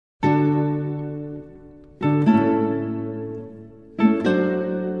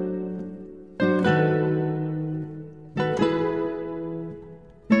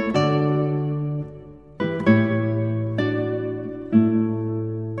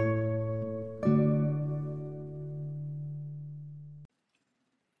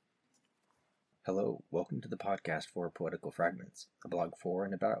the podcast for Poetical Fragments, a blog for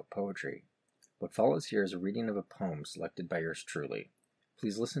and about poetry. What follows here is a reading of a poem selected by yours truly.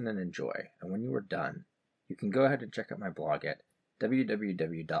 Please listen and enjoy, and when you are done, you can go ahead and check out my blog at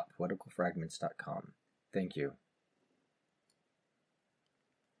www.poeticalfragments.com. Thank you.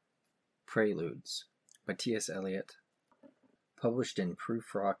 Preludes by T.S. Eliot, published in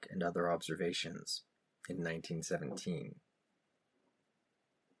Prufrock and Other Observations in 1917.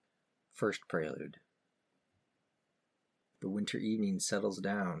 First Prelude. The winter evening settles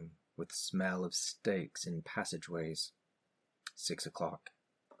down with smell of steaks in passageways. 6 o'clock.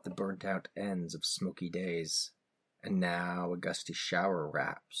 The burnt-out ends of smoky days, and now a gusty shower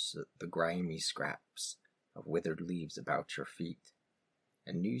wraps the grimy scraps of withered leaves about your feet,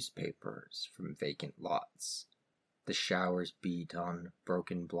 and newspapers from vacant lots. The showers beat on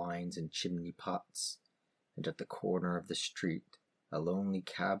broken blinds and chimney pots, and at the corner of the street a lonely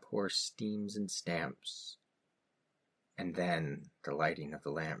cab horse steams and stamps, and then the lighting of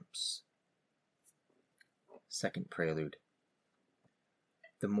the lamps. Second Prelude.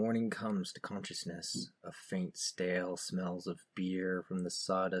 The morning comes to consciousness of faint stale smells of beer from the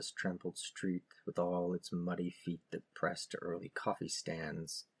sawdust-trampled street with all its muddy feet that press to early coffee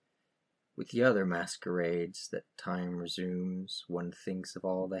stands. With the other masquerades that time resumes, one thinks of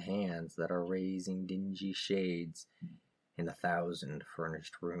all the hands that are raising dingy shades in 1,000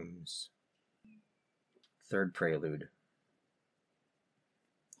 furnished rooms. Third Prelude.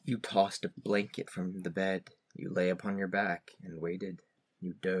 You tossed a blanket from the bed, you lay upon your back and waited.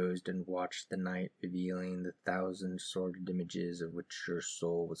 You dozed and watched the night revealing the 1,000 sordid images of which your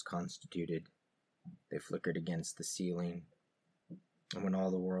soul was constituted. They flickered against the ceiling, and when all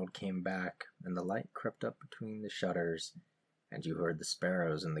the world came back, and the light crept up between the shutters, and you heard the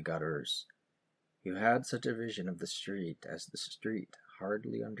sparrows in the gutters, you had such a vision of the street as the street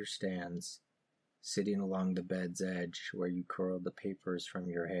hardly understands, sitting along the bed's edge where you curled the papers from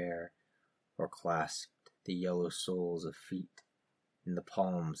your hair, or clasped the yellow soles of feet in the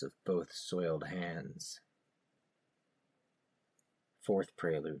palms of both soiled hands. Fourth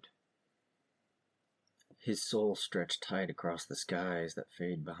Prelude. His soul stretched tight across the skies that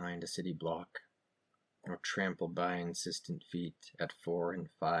fade behind a city block, or trampled by insistent feet at 4 and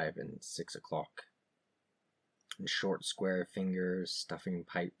 5 and 6 o'clock. And short square fingers stuffing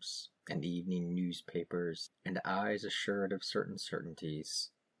pipes and evening newspapers, and eyes assured of certain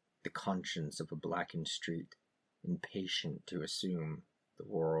certainties, the conscience of a blackened street, impatient to assume the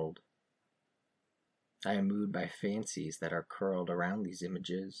world. I am moved by fancies that are curled around these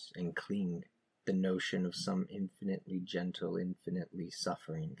images and cling, the notion of some infinitely gentle, infinitely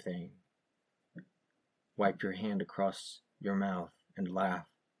suffering thing. Wipe your hand across your mouth and laugh.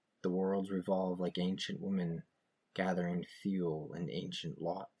 The worlds revolve like ancient women, gathering fuel in ancient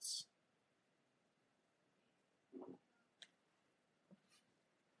lots.